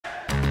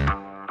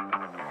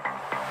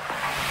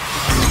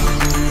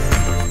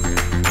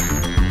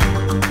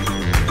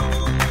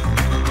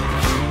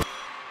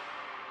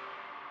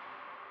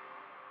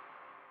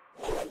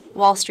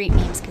Wall Street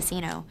Memes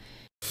Casino.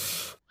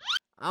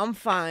 I'm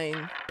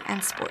fine.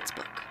 And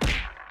Sportsbook.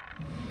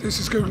 This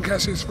is KUGAN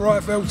CASSIUS for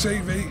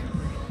IFLTV.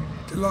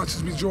 Delighted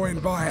to be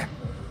joined by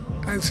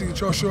Anthony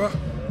Joshua.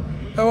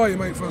 How are you,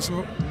 mate, first of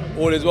all?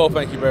 All is well,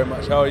 thank you very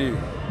much. How are you?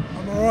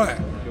 I'm all right.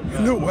 You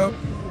look well.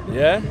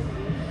 Yeah?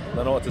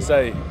 Don't know what to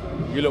say.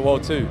 You look well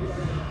too.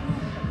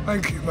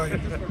 Thank you,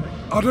 mate.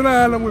 I don't know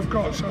how long we've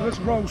got, so let's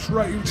roll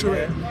straight into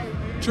it.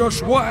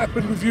 Josh, what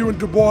happened with you and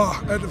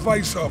Dubois at the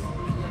face-off?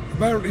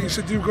 Apparently you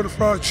said you were going to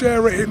throw a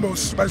chair at him or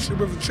smash him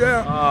with a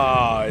chair.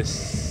 Ah,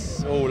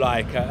 it's all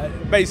like,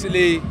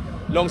 basically,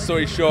 long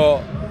story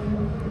short,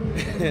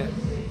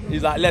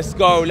 he's like, let's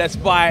go, let's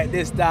fight,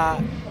 this,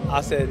 that.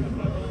 I said,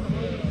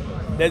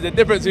 there's a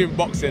difference between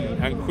boxing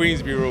and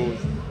Queensby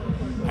rules,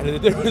 and there's a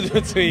difference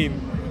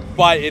between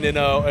fighting in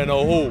a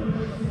hall.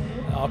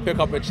 I'll pick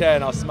up a chair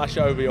and I'll smash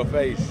it over your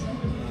face.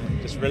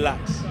 Just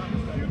relax.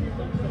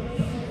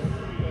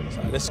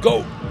 So, let's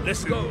go,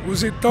 let's go.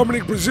 Was it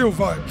Dominic Brazil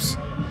vibes?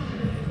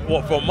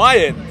 What, from my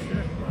end?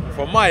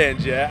 From my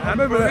end, yeah. I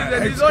remember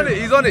that. He's on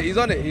it.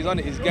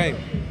 He's game.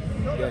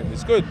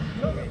 It's good.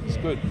 It's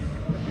good.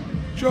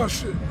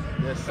 Josh,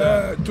 Yes,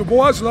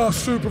 Dubois'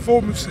 last two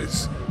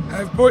performances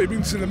have put him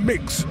into the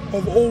mix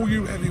of all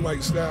you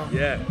heavyweights now.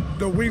 Yeah.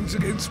 The wins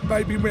against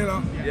Baby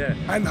Miller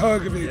and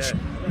Hrgovic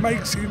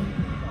makes him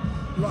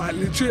like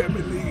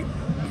legitimately,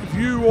 if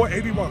you or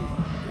anyone.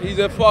 He's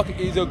a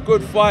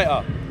good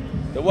fighter.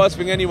 The worst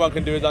thing anyone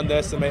can do is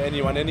underestimate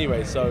anyone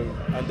anyway. So,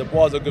 and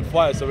Dubois is a good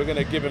fighter, so we're going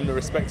to give him the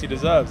respect he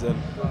deserves. And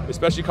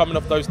especially coming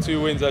off those two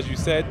wins, as you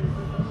said,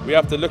 we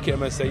have to look at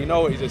him and say, you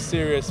know what, he's a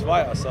serious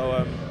fighter.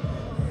 So,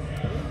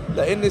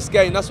 in this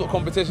game, that's what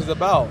competition is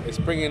about. It's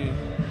bringing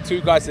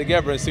two guys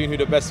together and seeing who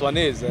the best one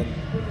is. And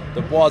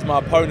Dubois is my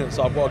opponent,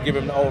 so I've got to give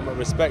him the ultimate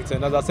respect.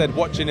 And as I said,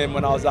 watching him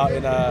when I was out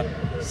in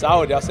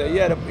Saudi, I said,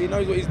 yeah, he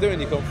knows what he's doing.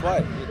 He can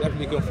fight. He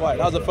definitely can fight.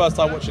 That was the first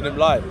time watching him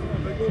live.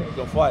 He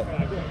can fight.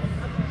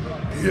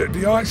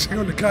 The icing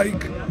on the cake,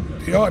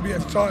 the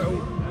IBF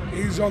title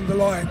is on the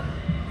line.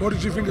 What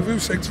did you think of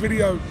Usyk's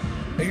video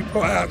he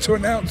put out to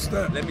announce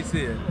that? Let me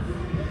see it.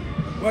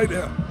 Wait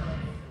there.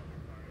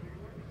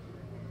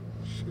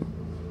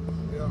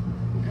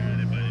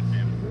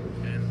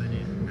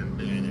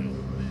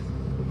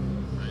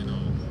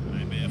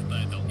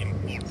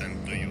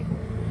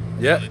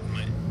 Yeah.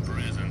 My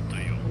present to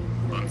you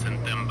on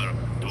September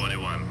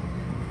 21.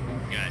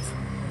 Guys,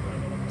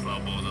 слава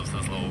Богу за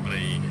слава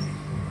Україні.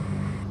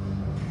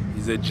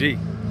 He's a G.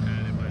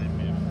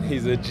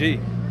 He's a G.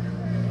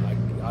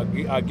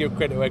 I give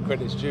credit where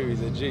credit's due.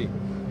 He's a G.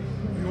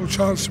 Your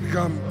chance to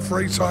become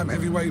three-time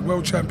heavyweight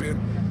world champion.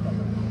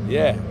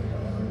 Yeah.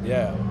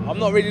 I'm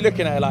not really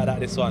looking at it like that,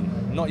 this one.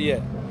 Not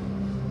yet.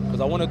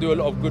 Because I want to do a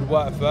lot of good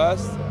work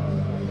first.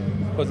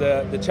 Because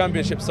the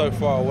championship's so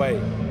far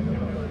away.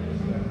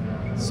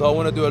 So I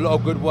want to do a lot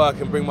of good work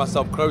and bring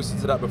myself closer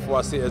to that before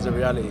I see it as a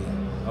reality.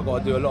 I've got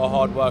to do a lot of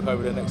hard work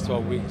over the next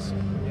 12 weeks.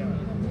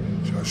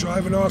 Josh, I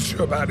haven't asked you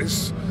about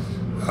this.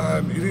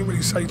 You didn't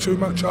really say too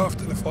much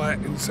after the fight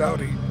in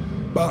Saudi,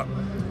 but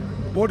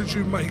what did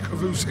you make of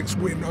Usyk's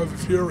win over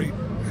Fury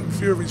and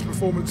Fury's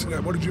performance in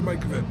that? What did you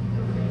make of it?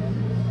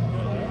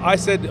 I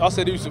said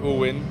Usyk will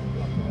win.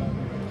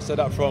 I said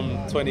that from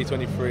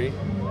 2023.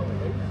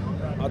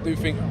 I do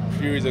think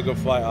Fury's a good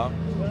fighter,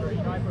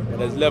 but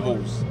there's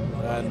levels.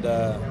 And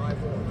a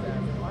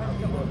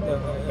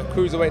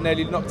cruiserweight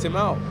nearly knocked him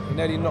out. He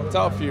nearly knocked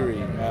out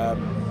Fury.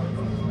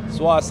 That's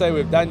why I say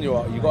with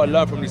Daniel, you've got to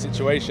learn from these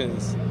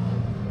situations,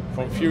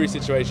 from Fury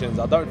situations.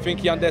 I don't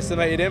think he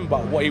underestimated him,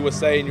 but what he was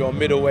saying, you're a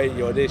middleweight,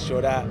 you're this,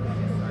 you're that,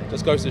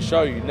 just goes to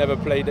show you never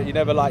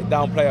like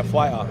downplay a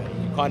fighter.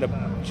 You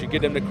should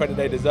give them the credit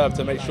they deserve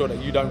to make sure that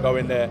you don't go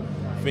in there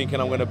thinking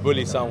I'm going to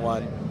bully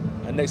someone,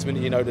 and next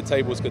minute you know the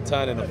tables could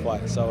turn in a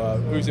fight. So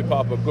Usyk put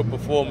up a good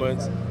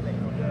performance.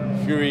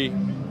 Fury,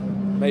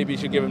 maybe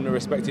should give him the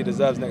respect he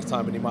deserves next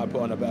time, and he might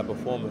put on a better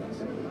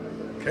performance.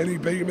 Can he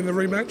beat him in the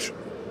rematch?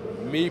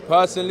 Me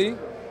personally,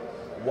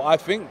 what I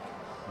think,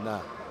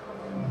 nah,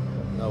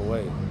 no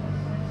way.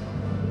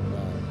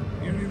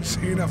 Nah. You didn't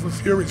see enough of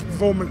Fury's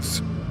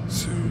performance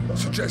to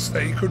suggest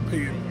that he could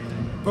beat him.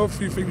 Both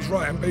few things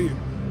right and beat him.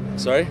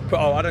 Sorry?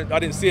 Oh, I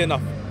didn't see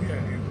enough.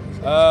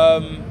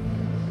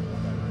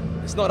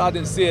 It's not that I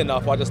didn't see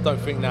enough. I just don't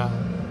think that.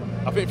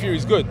 I think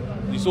Fury's good.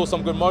 You saw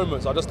some good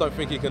moments. I just don't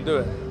think he can do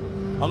it.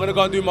 I'm gonna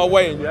go and do my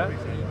weighing, yeah?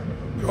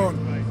 Go on.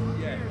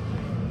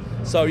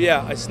 So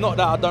yeah, it's not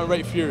that I don't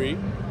rate Fury.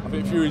 I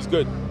think Fury's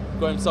good.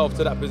 Got himself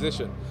to that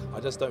position. I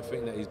just don't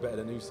think that he's better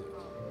than Usyk.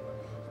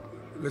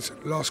 Listen,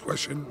 last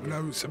question. You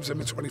know,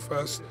 September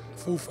 21st,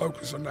 full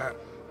focus on that.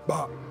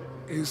 But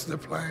is the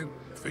plan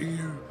for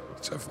you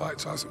to fight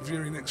Tyson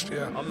Fury next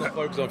year? I'm not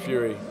focused on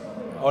Fury.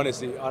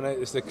 Honestly, I know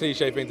it's a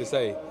cliche thing to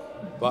say,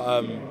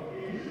 but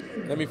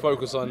let me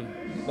focus on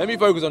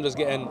just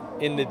getting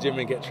in the gym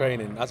and get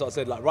training. As I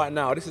said, like right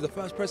now, this is the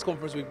first press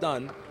conference we've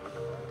done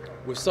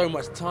with so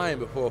much time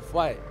before a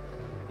fight,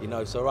 you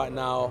know. So right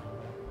now,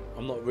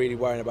 I'm not really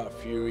worrying about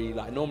Fury.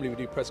 Like normally we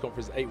do press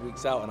conference 8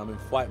 weeks out and I'm in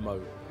fight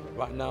mode.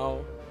 Right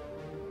now,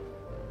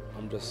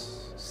 I'm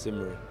just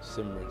simmering.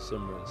 So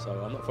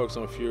I'm not focused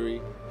on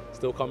Fury.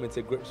 Still coming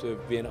to grips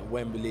with being at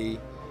Wembley,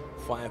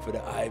 fighting for the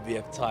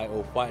IBF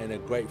title, fighting a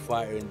great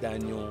fighter in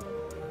Daniel,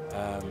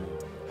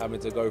 having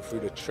to go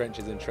through the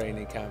trenches and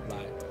training camp.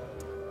 Like,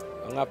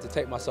 I'm gonna have to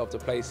take myself to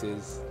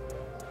places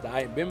that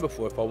I ain't been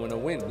before if I want to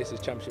win. This is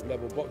championship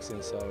level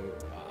boxing, so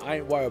I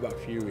ain't worried about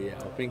Fury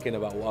yet. I'm thinking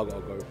about what I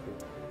gotta go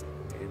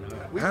through. You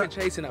know, we've been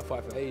chasing that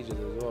fight for ages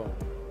as well.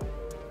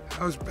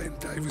 How's Ben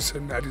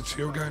Davison added to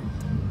your game?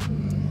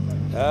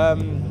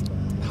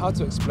 How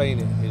to explain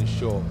it in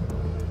short?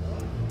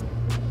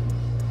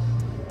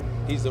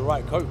 He's the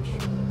right coach.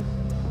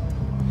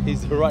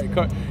 He's the right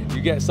coach.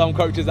 You get some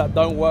coaches that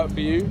don't work for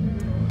you,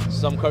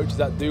 some coaches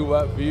that do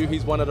work for you.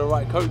 He's one of the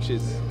right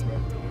coaches.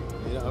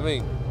 You know what I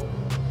mean?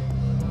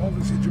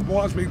 Obviously,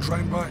 Dubois has been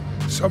trained by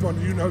someone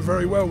you know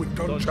very well with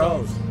Don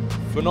Charles.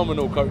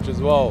 Phenomenal coach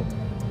as well.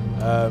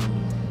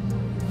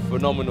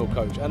 Phenomenal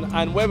coach. And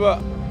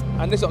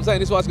this is what I'm saying,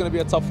 this is why it's going to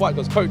be a tough fight,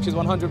 because coaches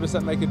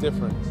 100% make a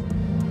difference.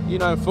 You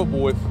know, in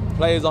football, if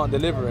players aren't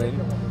delivering,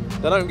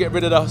 they don't get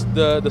rid of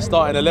the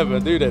starting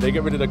 11, do they? They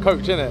get rid of the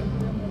coach, innit?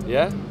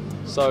 Yeah?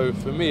 So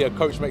for me, a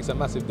coach makes a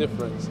massive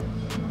difference.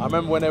 I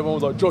remember when everyone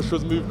was like,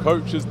 Joshua's moved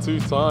coaches 2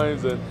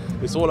 times and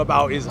it's all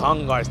about his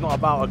hunger, it's not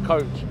about a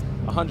coach.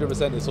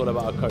 100% it's all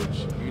about a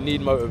coach. You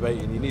need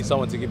motivating, you need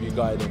someone to give you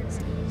guidance.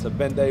 So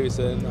Ben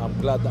Davison, I'm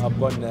glad that I've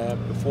gone there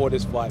before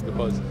this fight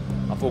because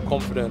I feel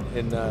confident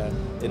in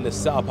the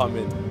setup I'm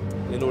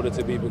in order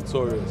to be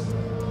victorious.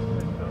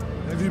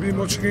 Have you been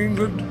watching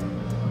England?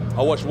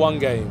 I watched one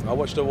game. I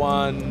watched the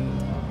one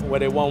where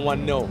they won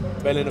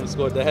 1-0. Bellingham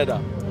scored the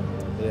header.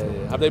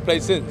 Yeah. Have they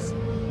played since?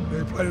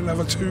 They played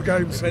another 2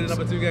 games. They played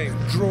another 2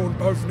 games? Drawn,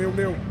 both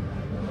 0-0.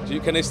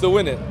 Can they still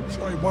win it?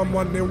 Sorry,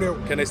 1-1,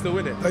 0-0. Can they still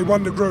win it? They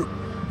won the group.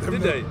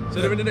 Did they?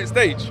 So they're in the next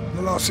stage?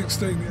 The last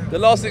 16, yeah. The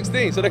last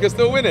 16, so they can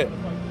still win it?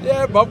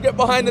 Yeah, bruv, get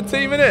behind the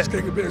team, innit? It's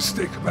getting a bit of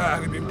stick about how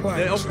they've been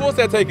playing. Yeah, of course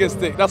they're taking a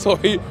stick. That's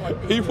what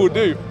people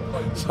do.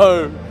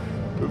 So,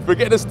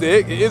 forget the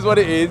stick. It is what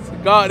it is.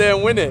 Go out there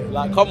and win it.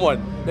 Like, come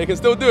on. They can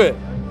still do it.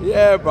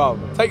 Yeah, bruv.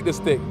 Take the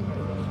stick.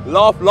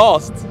 Laugh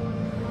last.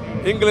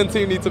 England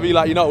team need to be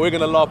like, you know, we're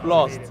going to laugh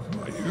last.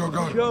 You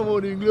got to go. Come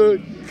on,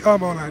 England.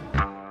 Come on, lad.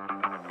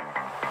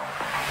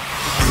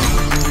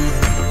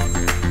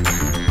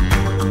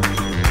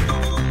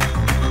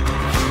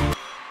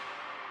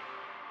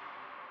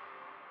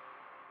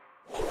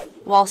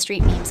 Wall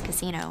Street Memes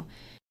Casino,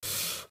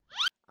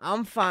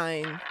 I'm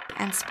fine.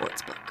 and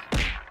Sportsbook.